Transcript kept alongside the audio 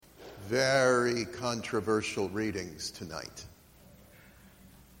very controversial readings tonight.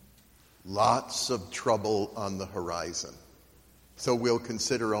 Lots of trouble on the horizon. So we'll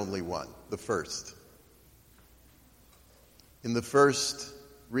consider only one, the first. In the first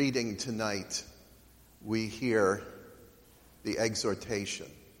reading tonight, we hear the exhortation.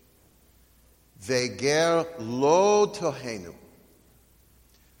 Veger lo tohenu,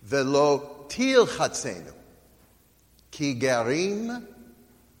 velo tilchatzenu, ki gerim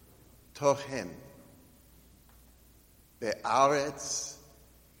tohem, be'aretz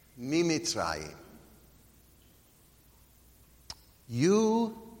mimitzrayim.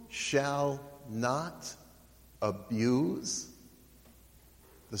 You shall not abuse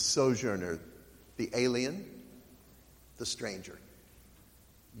the sojourner, the alien, the stranger.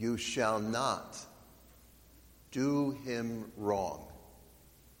 You shall not do him wrong.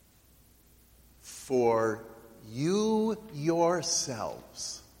 For you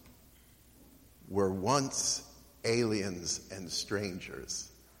yourselves were once aliens and strangers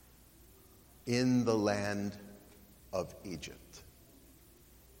in the land of Egypt.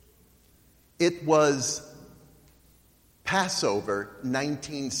 It was Passover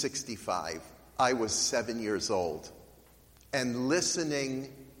 1965. I was 7 years old and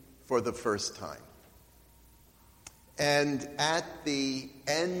listening for the first time. And at the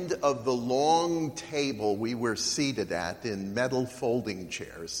end of the long table we were seated at in metal folding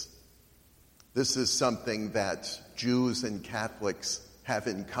chairs, this is something that Jews and Catholics have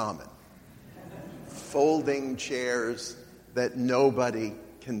in common. Folding chairs that nobody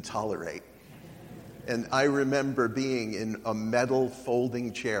can tolerate. And I remember being in a metal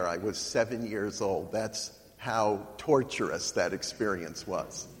folding chair. I was 7 years old. That's how torturous that experience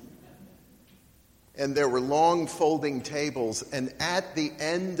was. And there were long folding tables, and at the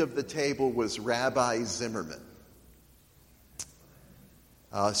end of the table was Rabbi Zimmerman,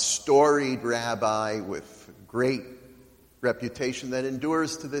 a storied rabbi with great reputation that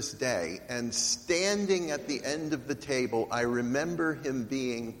endures to this day. And standing at the end of the table, I remember him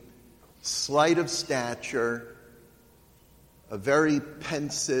being slight of stature, a very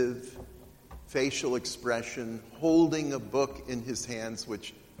pensive facial expression, holding a book in his hands,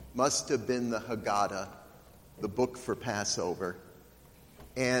 which must have been the Haggadah, the book for Passover.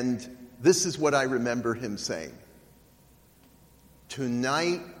 And this is what I remember him saying.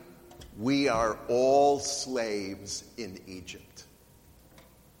 Tonight, we are all slaves in Egypt.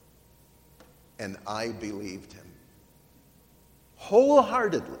 And I believed him.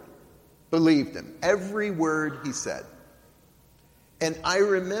 Wholeheartedly believed him. Every word he said. And I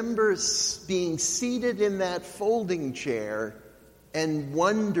remember being seated in that folding chair and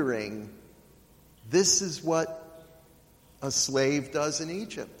wondering, this is what a slave does in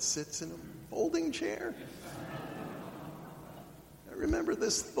Egypt, sits in a folding chair. I remember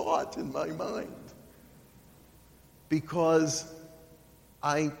this thought in my mind because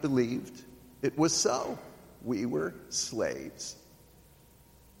I believed it was so. We were slaves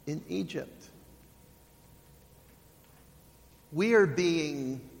in Egypt. We are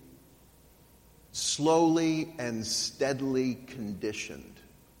being slowly and steadily conditioned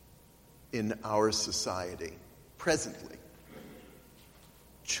in our society, presently,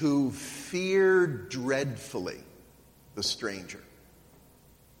 to fear dreadfully the stranger,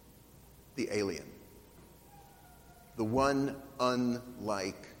 the alien, the one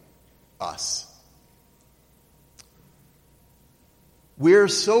unlike us. We're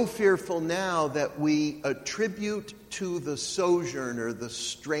so fearful now that we attribute to the sojourner, the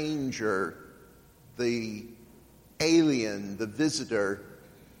stranger, the alien, the visitor,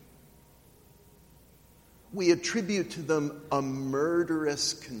 we attribute to them a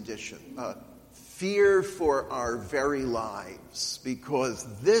murderous condition, a fear for our very lives, because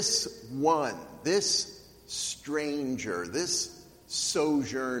this one, this stranger, this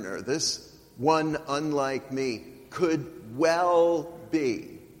sojourner, this one unlike me could well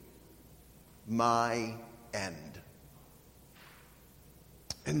be my end.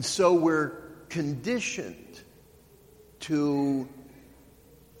 And so we're conditioned to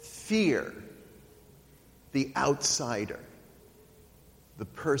fear the outsider, the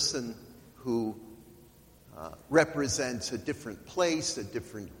person who represents a different place, a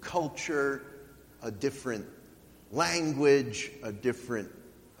different culture, a different language, a different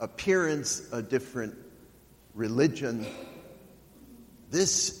appearance, a different religion.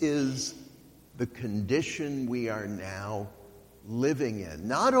 This is the condition we are now living in,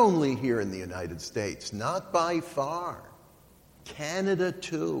 not only here in the United States, not by far. Canada,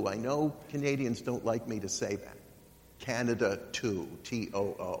 too. I know Canadians don't like me to say that. Canada, too,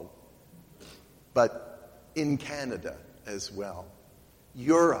 T-O-O. But in Canada as well.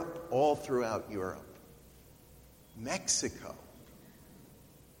 Europe, all throughout Europe. Mexico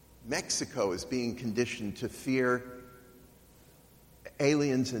is being conditioned to fear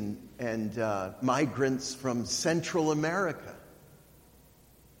aliens and migrants from Central America.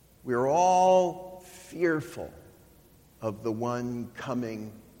 We're all fearful of the one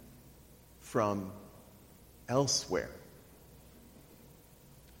coming from elsewhere.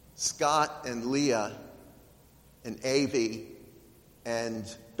 Scott and Leah and Avi and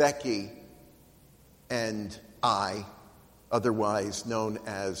Becky and I, otherwise known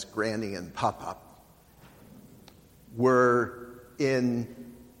as Granny and Papa, were in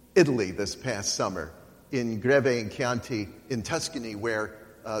Italy this past summer, in Greve and Chianti in Tuscany, where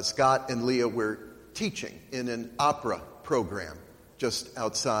Scott and Leah were teaching in an opera program just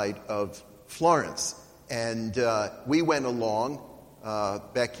outside of Florence. And we went along,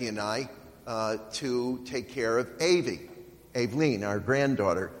 Becky and I, to take care of Aveline, our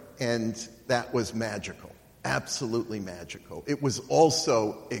granddaughter, and that was magical, absolutely magical. It was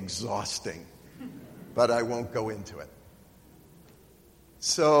also exhausting, but I won't go into it.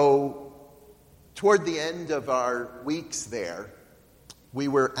 So, toward the end of our weeks there, we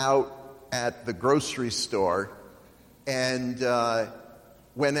were out at the grocery store and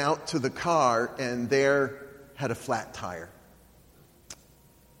went out to the car, and there had a flat tire.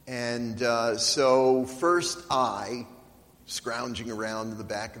 And so first I, scrounging around in the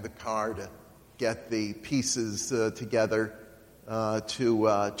back of the car to get the pieces together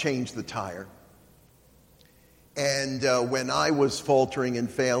to change the tire. And when I was faltering and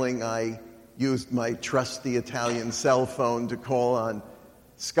failing, I used my trusty Italian cell phone to call on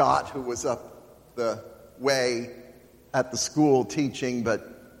Scott, who was up the way at the school teaching,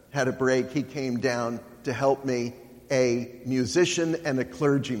 but had a break. He came down to help me, a musician and a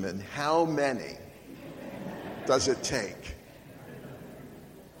clergyman. How many does it take?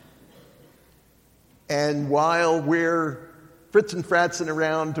 And while we're fritz and fratzing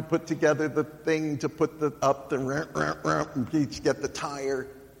around to put together the thing, to put and each get the tire,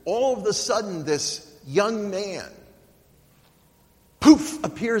 all of a sudden this young man, poof,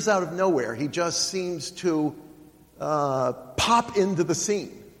 appears out of nowhere. He just seems to pop into the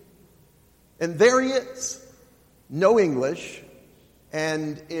scene. And there he is. No English,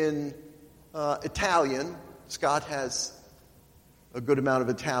 and in Italian, Scott has a good amount of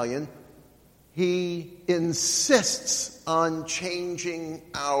Italian, he insists on changing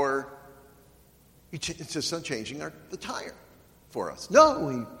the tire for us. No,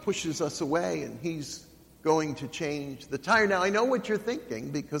 he pushes us away, and he's going to change the tire. Now, I know what you're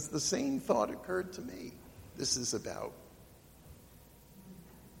thinking, because the same thought occurred to me. This is about,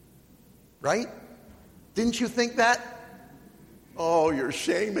 right? Didn't you think that? Oh, you're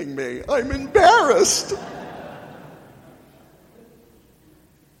shaming me. I'm embarrassed.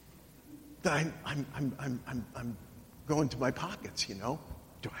 I'm going to my pockets, you know.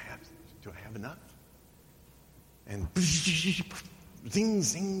 Do I have enough? And zing,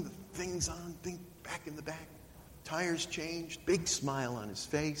 zing, the thing's on, thing back in the back. Tires changed, big smile on his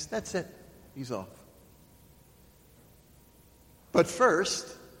face. That's it. He's off. But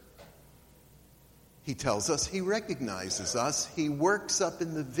first, he tells us he recognizes us. He works up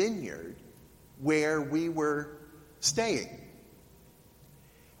in the vineyard where we were staying.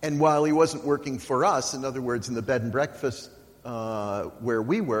 And while he wasn't working for us, in other words, in the bed and breakfast where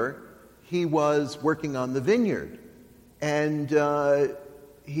we were, he was working on the vineyard. And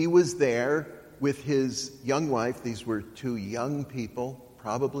he was there with his young wife. These were two young people,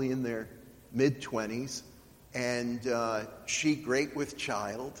 probably in their mid-20s. And she, great with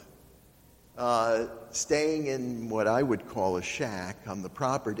child, staying in what I would call a shack on the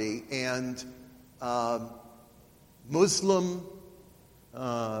property, and Muslim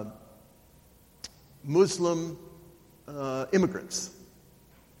immigrants.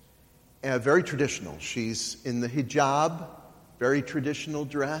 Very traditional. She's in the hijab, very traditional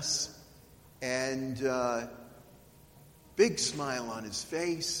dress, and big smile on his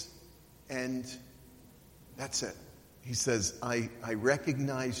face, and that's it. He says, I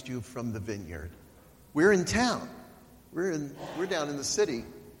recognized you from the vineyard. We're in town. We're down in the city.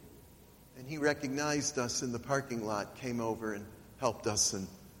 And he recognized us in the parking lot, came over and helped us, and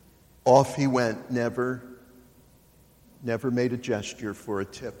off he went. Never made a gesture for a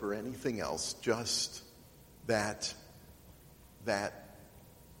tip or anything else. Just that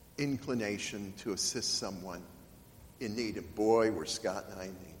inclination to assist someone in need. And boy, were Scott and I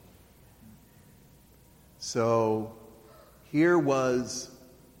in need. So here was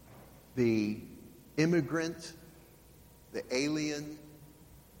the immigrant, the alien,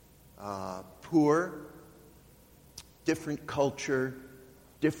 poor, different culture,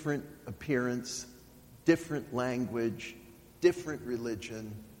 different appearance, different language, different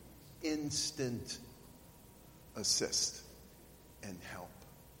religion, instant assist and help.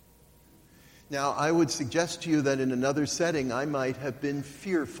 Now, I would suggest to you that in another setting, I might have been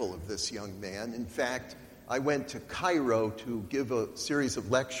fearful of this young man. In fact, I went to Cairo to give a series of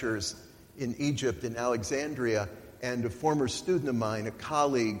lectures in Egypt, in Alexandria, and a former student of mine, a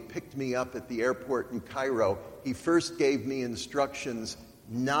colleague, picked me up at the airport in Cairo. He first gave me instructions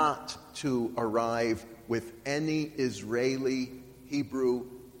not to arrive with any Israeli Hebrew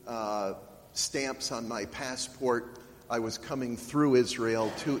stamps on my passport. I was coming through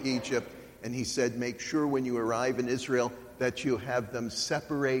Israel to Egypt, and he said, make sure when you arrive in Israel that you have them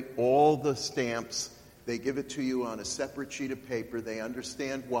separate all the stamps. They give it to you on a separate sheet of paper. They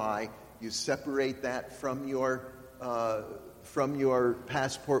understand why. You separate that from your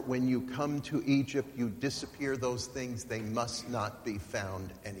passport. When you come to Egypt, you disappear those things. They must not be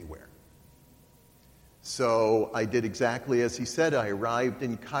found anywhere. So I did exactly as he said. I arrived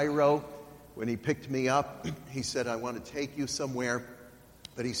in Cairo. When he picked me up, he said, I want to take you somewhere.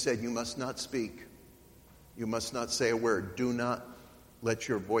 But he said, you must not speak. You must not say a word. Do not let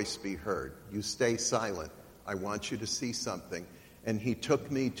your voice be heard. You stay silent. I want you to see something. And he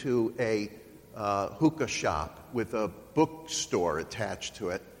took me to a hookah shop with a bookstore attached to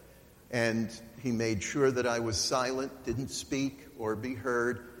it. And he made sure that I was silent, didn't speak or be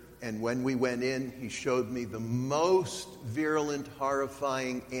heard. And when we went in, he showed me the most virulent,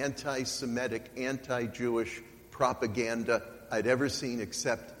 horrifying, anti-Semitic, anti-Jewish propaganda I'd ever seen,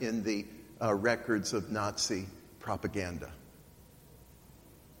 except in the records of Nazi propaganda.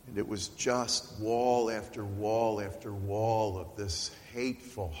 And it was just wall after wall after wall of this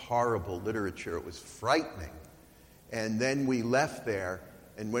hateful, horrible literature. It was frightening. And then we left there,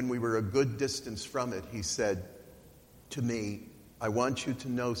 and when we were a good distance from it, he said to me, I want you to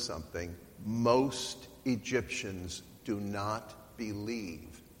know something. Most Egyptians do not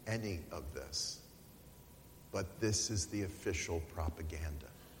believe any of this. But this is the official propaganda.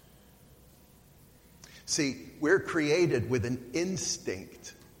 See, we're created with an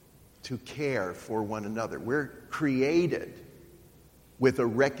instinct to care for one another. We're created with a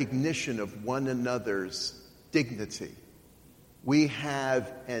recognition of one another's dignity. We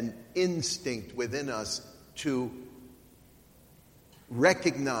have an instinct within us to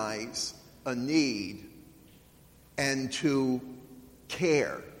recognize a need and to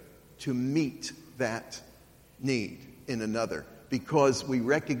care, to meet that need in another, because we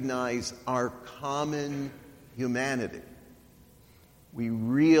recognize our common humanity. We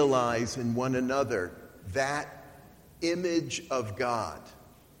realize in one another that image of God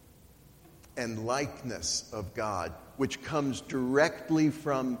and likeness of God, which comes directly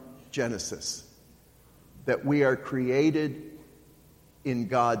from Genesis, that we are created in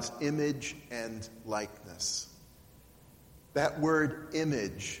God's image and likeness. That word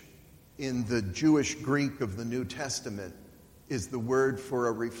image in the Jewish Greek of the New Testament is the word for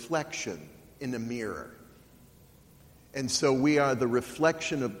a reflection in a mirror. And so we are the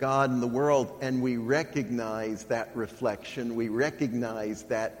reflection of God in the world, and we recognize that reflection. We recognize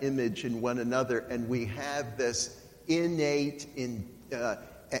that image in one another, and we have this innate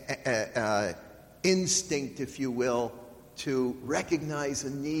instinct, if you will, to recognize a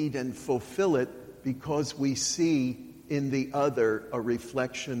need and fulfill it, because we see in the other a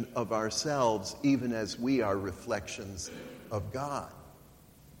reflection of ourselves, even as we are reflections of God.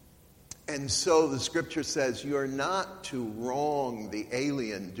 And so the scripture says, you are not to wrong the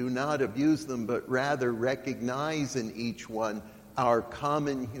alien, do not abuse them, but rather recognize in each one our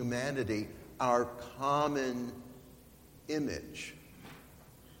common humanity, our common image,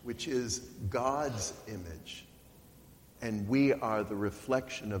 which is God's image. And we are the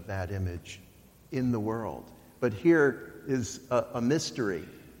reflection of that image in the world. But here is a mystery: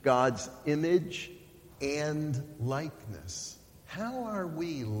 God's image and likeness. How are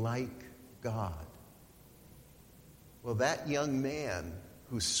we like God? Well, that young man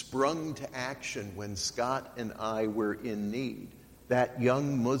who sprung to action when Scott and I were in need, that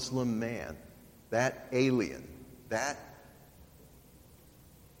young Muslim man, that alien, that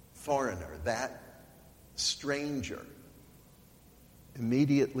foreigner, that stranger,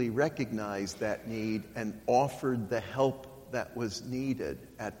 immediately recognized that need and offered the help that was needed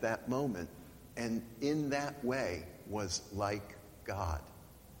at that moment, and in that way was like God.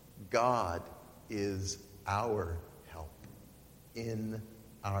 God is our help in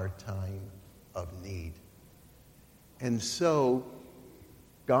our time of need. And so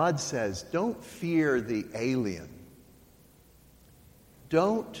God says, don't fear the alien.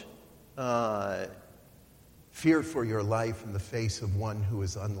 Don't fear for your life in the face of one who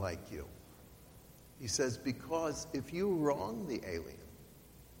is unlike you. He says, because if you wrong the alien,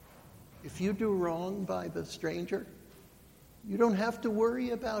 if you do wrong by the stranger, you don't have to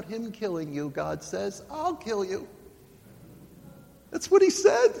worry about him killing you, God says. I'll kill you. That's what he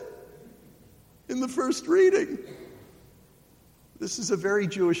said in the first reading. This is a very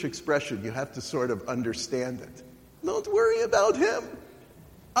Jewish expression. You have to sort of understand it. Don't worry about him.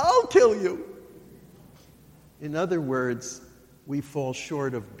 I'll kill you. In other words, we fall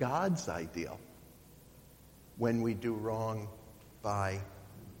short of God's ideal when we do wrong by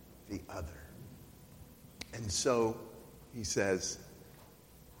the other. And so he says,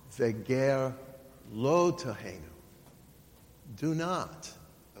 Veger lo tahenu. Do not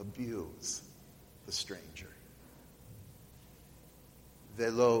abuse the stranger.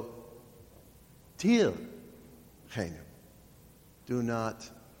 Velo tir henu. Do not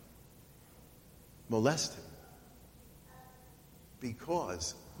molest him.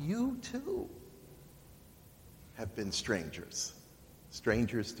 Because you too have been strangers.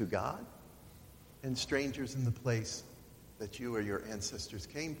 Strangers to God and strangers in the place that you or your ancestors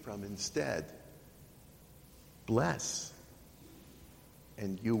came from. Instead, bless,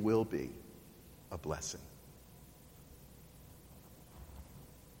 and you will be a blessing.